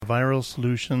Viral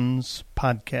Solutions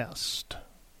podcast.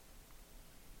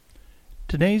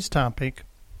 Today's topic,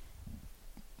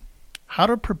 how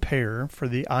to prepare for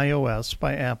the iOS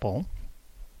by Apple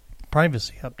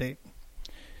privacy update.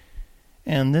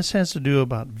 And this has to do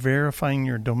about verifying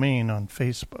your domain on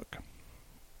Facebook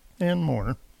and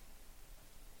more.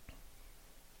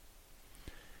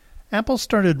 Apple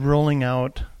started rolling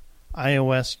out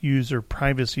iOS user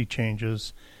privacy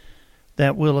changes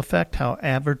that will affect how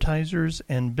advertisers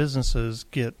and businesses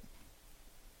get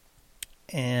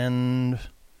and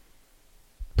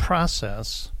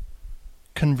process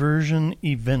conversion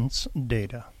events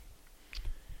data.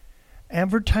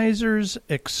 Advertisers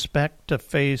expect to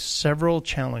face several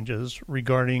challenges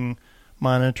regarding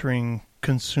monitoring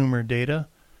consumer data,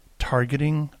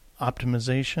 targeting,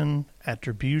 optimization,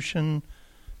 attribution,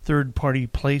 third-party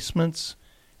placements,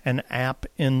 and app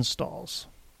installs.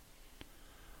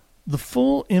 The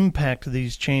full impact of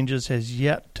these changes has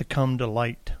yet to come to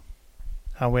light.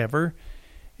 However,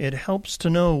 it helps to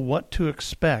know what to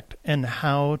expect and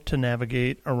how to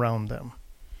navigate around them.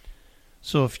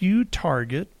 So if you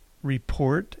target,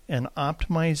 report, and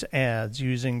optimize ads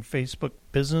using Facebook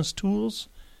business tools,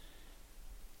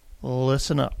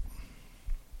 listen up.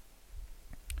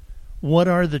 What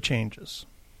are the changes?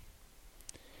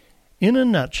 In a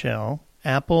nutshell,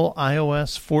 Apple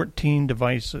iOS 14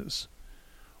 devices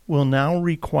will now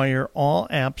require all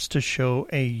apps to show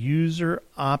a user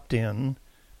opt-in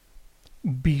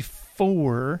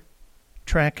before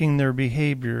tracking their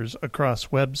behaviors across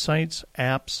websites,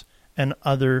 apps, and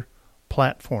other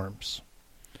platforms.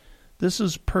 This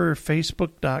is per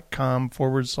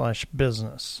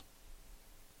facebook.com/business.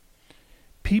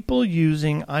 People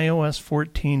using iOS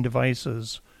 14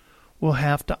 devices will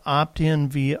have to opt in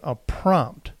via a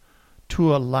prompt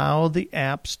to allow the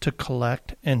apps to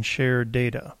collect and share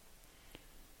data.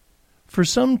 For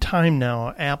some time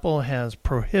now, Apple has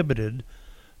prohibited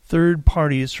third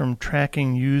parties from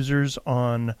tracking users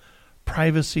on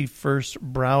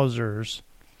privacy-first browsers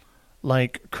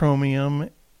like Chromium,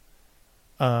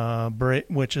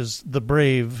 which is the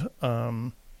Brave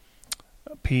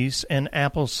piece, and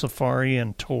Apple Safari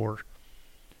and Tor.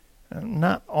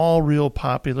 Not all real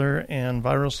popular, and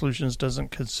Viral Solutions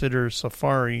doesn't consider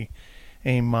Safari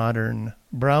a modern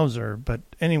browser, but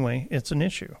anyway, it's an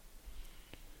issue.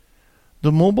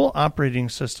 The mobile operating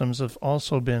systems have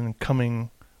also been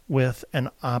coming with an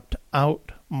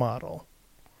opt-out model.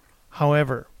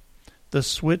 However, the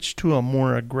switch to a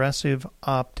more aggressive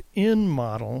opt-in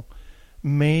model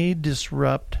may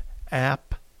disrupt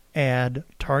app ad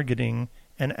targeting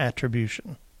and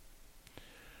attribution.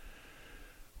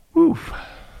 Whew,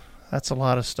 that's a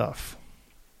lot of stuff.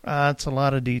 That's a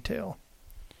lot of detail.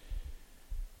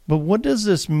 But what does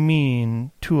this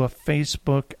mean to a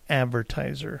Facebook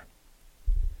advertiser?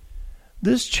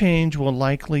 This change will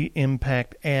likely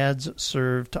impact ads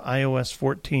served to iOS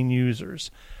 14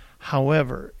 users.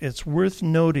 However, it's worth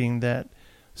noting that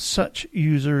such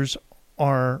users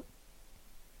are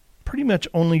pretty much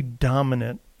only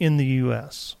dominant in the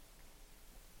U.S.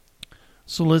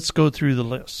 So let's go through the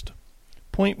list.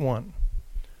 Point 1.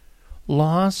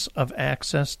 Loss of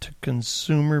access to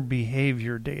consumer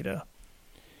behavior data.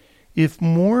 If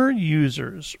more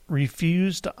users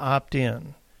refuse to opt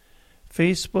in,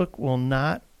 Facebook will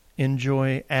not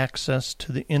enjoy access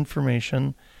to the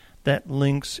information that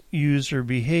links user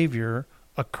behavior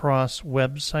across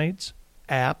websites,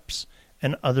 apps,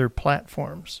 and other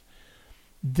platforms.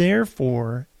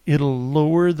 Therefore, it'll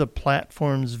lower the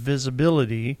platform's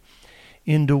visibility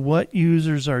into what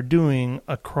users are doing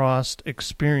across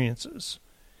experiences.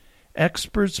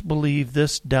 Experts believe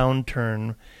this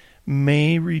downturn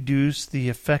may reduce the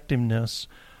effectiveness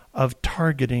of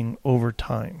targeting over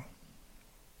time.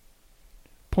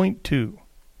 Point 2.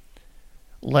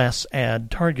 Less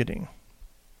ad targeting.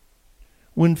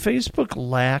 When Facebook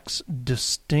lacks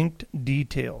distinct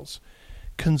details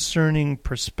concerning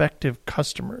prospective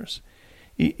customers,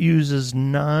 it uses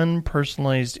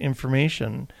non-personalized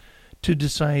information to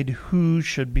decide who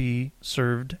should be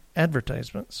served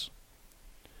advertisements.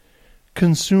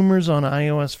 Consumers on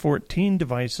iOS 14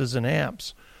 devices and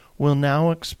apps will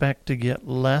now expect to get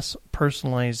less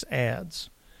personalized ads.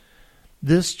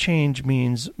 This change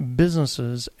means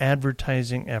businesses'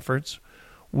 advertising efforts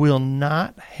will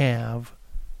not have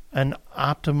an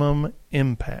optimum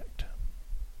impact.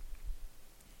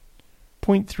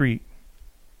 Point 3.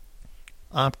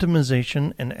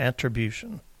 Optimization and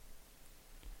attribution.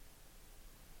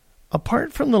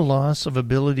 Apart from the loss of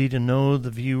ability to know the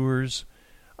viewers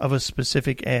of a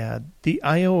specific ad, the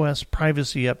iOS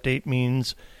privacy update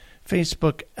means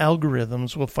Facebook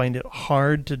algorithms will find it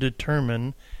hard to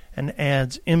determine an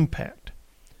ad's impact.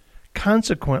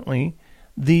 Consequently,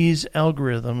 these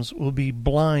algorithms will be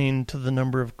blind to the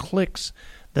number of clicks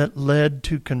that led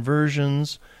to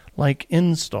conversions like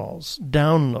installs,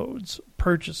 downloads,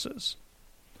 purchases.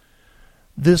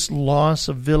 This loss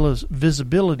of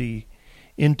visibility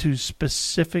into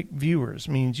specific viewers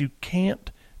means you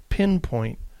can't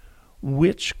pinpoint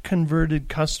which converted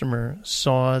customer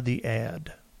saw the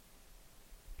ad.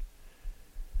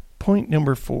 Point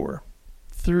number 4,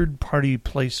 third-party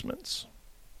placements.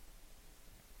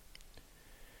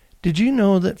 Did you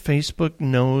know that Facebook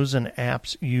knows an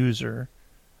app's user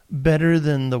better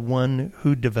than the one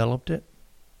who developed it?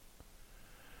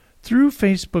 Through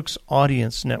Facebook's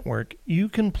audience network, you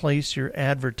can place your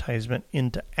advertisement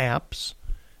into apps,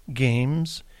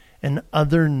 games, and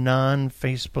other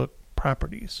non-Facebook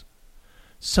properties.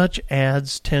 Such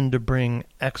ads tend to bring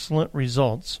excellent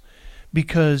results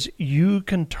because you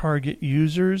can target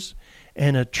users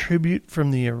and attribute from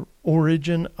the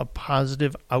origin of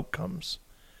positive outcomes.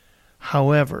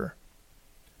 However,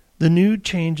 the new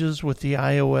changes with the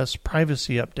iOS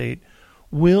privacy update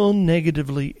will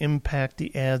negatively impact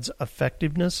the ad's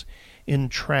effectiveness in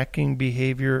tracking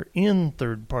behavior in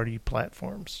third-party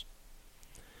platforms.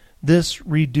 This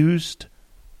reduced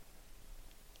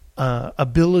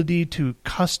ability to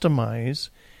customize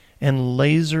and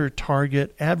laser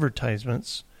target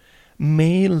advertisements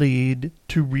may lead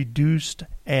to reduced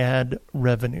ad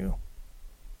revenue.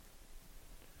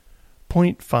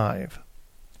 Point 5.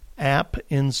 App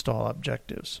install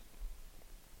objectives.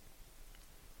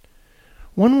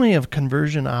 One way of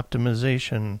conversion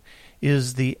optimization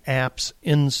is the app's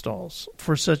installs.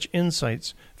 For such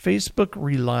insights, Facebook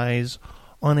relies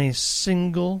on a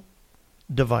single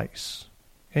device.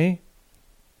 Okay?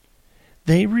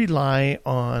 They rely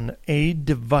on a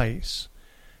device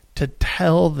to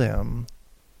tell them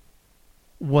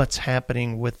what's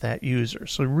happening with that user.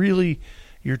 So really,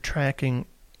 you're tracking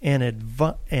a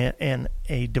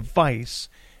device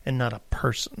and not a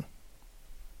person.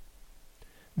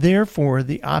 Therefore,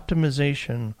 the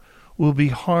optimization will be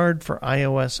hard for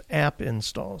iOS app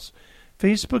installs.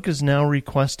 Facebook is now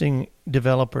requesting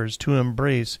developers to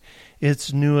embrace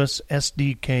its newest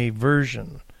SDK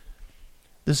version.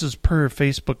 This is per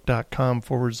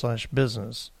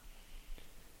facebook.com/business.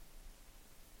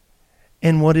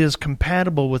 And what is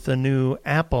compatible with the new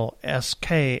Apple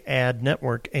SK Ad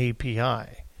Network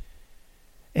API.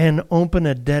 And open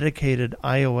a dedicated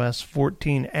iOS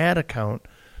 14 ad account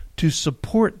to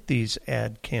support these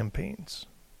ad campaigns.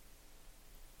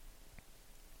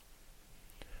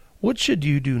 What should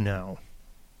you do now?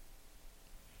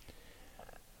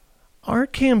 Our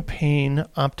campaign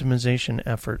optimization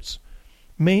efforts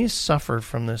may suffer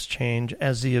from this change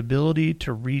as the ability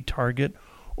to retarget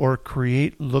or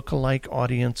create lookalike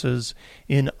audiences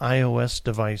in iOS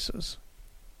devices.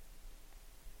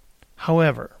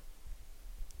 However,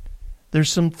 there's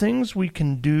some things we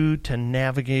can do to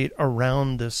navigate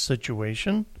around this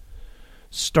situation,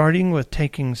 starting with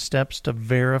taking steps to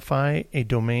verify a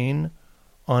domain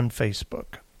on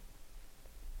Facebook.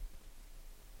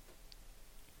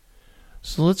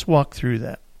 So let's walk through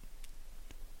that.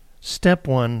 Step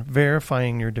 1,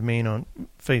 verifying your domain on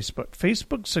Facebook.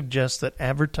 Facebook suggests that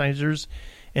advertisers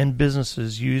and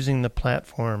businesses using the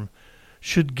platform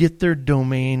should get their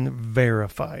domain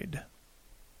verified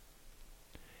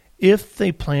if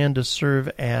they plan to serve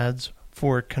ads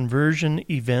for conversion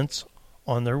events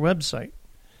on their website.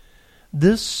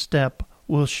 This step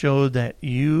will show that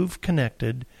you've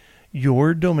connected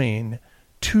your domain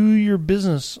to your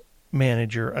business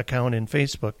manager account in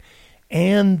Facebook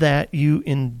and that you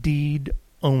indeed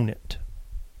own it.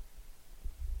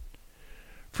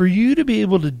 For you to be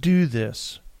able to do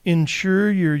this,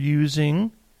 ensure you're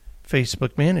using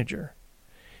Facebook Manager,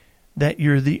 that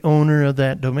you're the owner of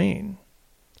that domain,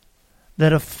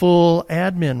 that a full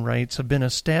admin rights have been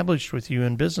established with you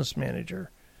in Business Manager,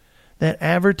 that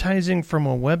advertising from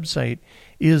a website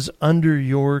is under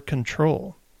your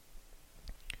control.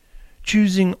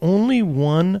 Choosing only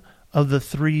one of the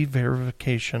 3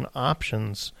 verification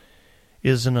options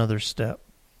is another step.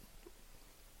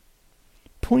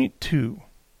 Point 2.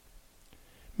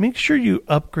 Make sure you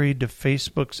upgrade to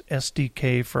Facebook's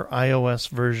SDK for iOS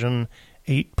version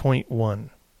 8.1.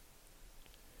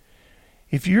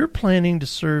 If you're planning to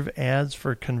serve ads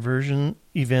for conversion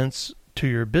events to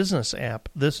your business app,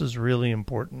 this is really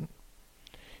important.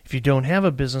 If you don't have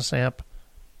a business app,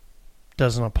 it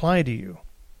doesn't apply to you.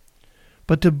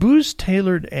 But to boost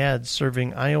tailored ads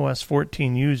serving iOS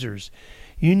 14 users,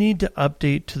 you need to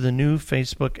update to the new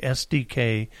Facebook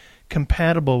SDK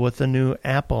compatible with the new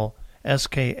Apple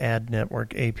SK Ad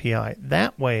Network API.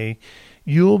 That way,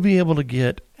 you'll be able to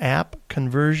get app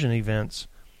conversion events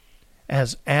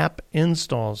as app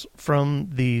installs from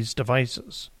these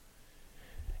devices.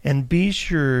 And be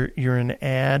sure you're an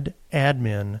ad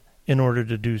admin in order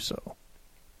to do so.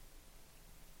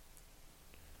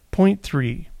 Point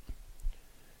 3.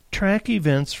 Track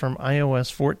events from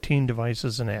iOS 14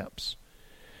 devices and apps.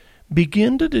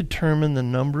 Begin to determine the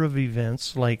number of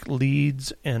events like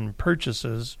leads and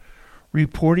purchases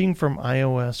reporting from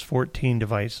iOS 14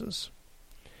 devices.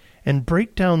 And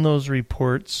break down those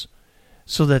reports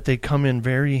so that they come in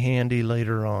very handy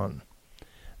later on.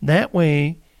 That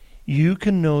way, you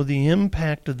can know the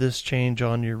impact of this change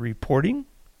on your reporting,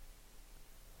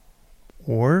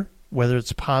 or whether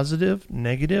it's positive,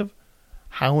 negative,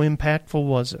 how impactful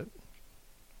was it?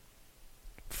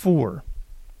 4.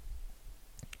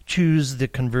 Choose the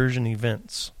conversion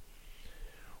events.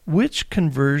 Which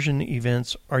conversion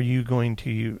events are you going to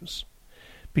use?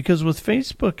 Because with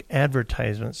Facebook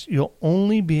advertisements, you'll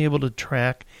only be able to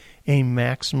track a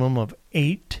maximum of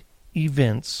 8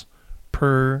 events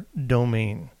per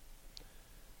domain.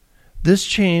 This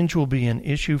change will be an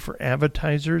issue for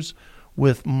advertisers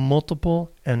with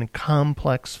multiple and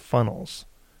complex funnels.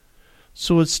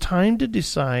 So it's time to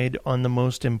decide on the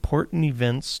most important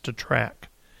events to track.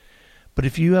 But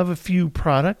if you have a few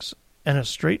products and a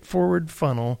straightforward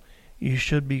funnel, you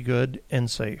should be good and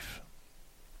safe.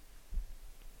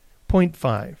 Point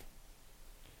 5.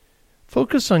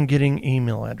 Focus on getting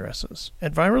email addresses.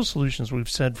 At Viral Solutions, we've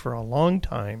said for a long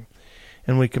time,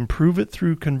 and we can prove it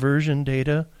through conversion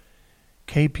data,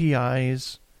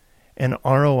 KPIs, and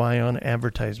ROI on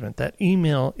advertisement, that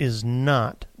email is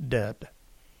not dead.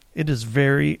 It is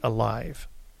very alive.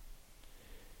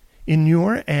 In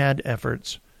your ad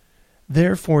efforts,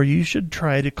 therefore, you should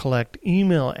try to collect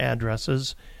email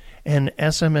addresses and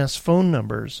SMS phone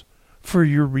numbers for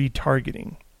your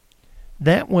retargeting.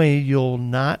 That way, you'll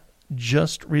not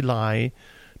just rely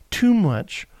too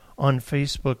much on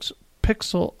Facebook's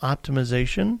pixel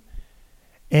optimization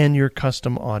and your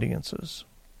custom audiences.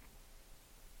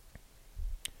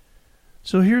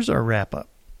 So here's our wrap-up.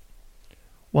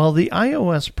 While the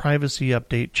iOS privacy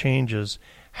update changes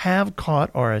have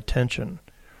caught our attention,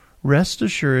 rest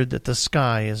assured that the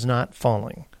sky is not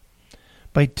falling.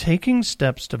 By taking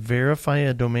steps to verify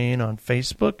a domain on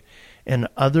Facebook and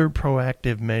other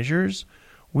proactive measures,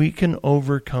 we can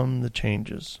overcome the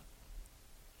changes.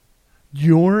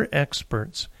 Your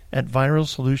experts at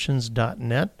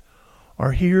viralsolutions.net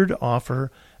are here to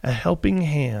offer a helping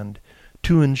hand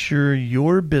to ensure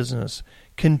your business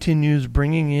continues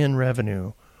bringing in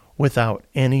revenue without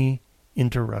any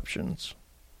interruptions.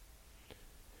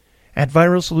 At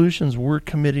Viral Solutions, we're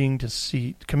committed to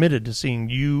seeing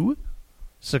you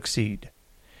succeed.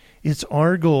 It's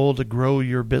our goal to grow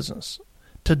your business,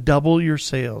 to double your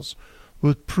sales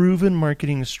with proven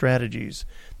marketing strategies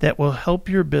that will help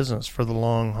your business for the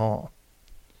long haul.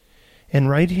 And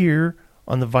right here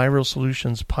on the Viral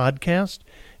Solutions podcast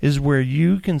is where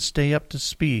you can stay up to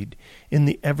speed in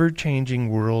the ever-changing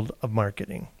world of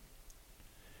marketing.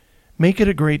 Make it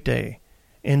a great day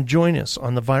and join us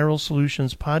on the Viral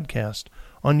Solutions podcast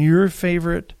on your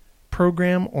favorite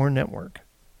program or network.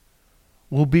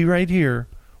 We'll be right here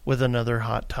with another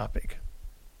hot topic.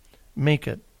 Make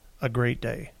it a great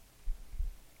day.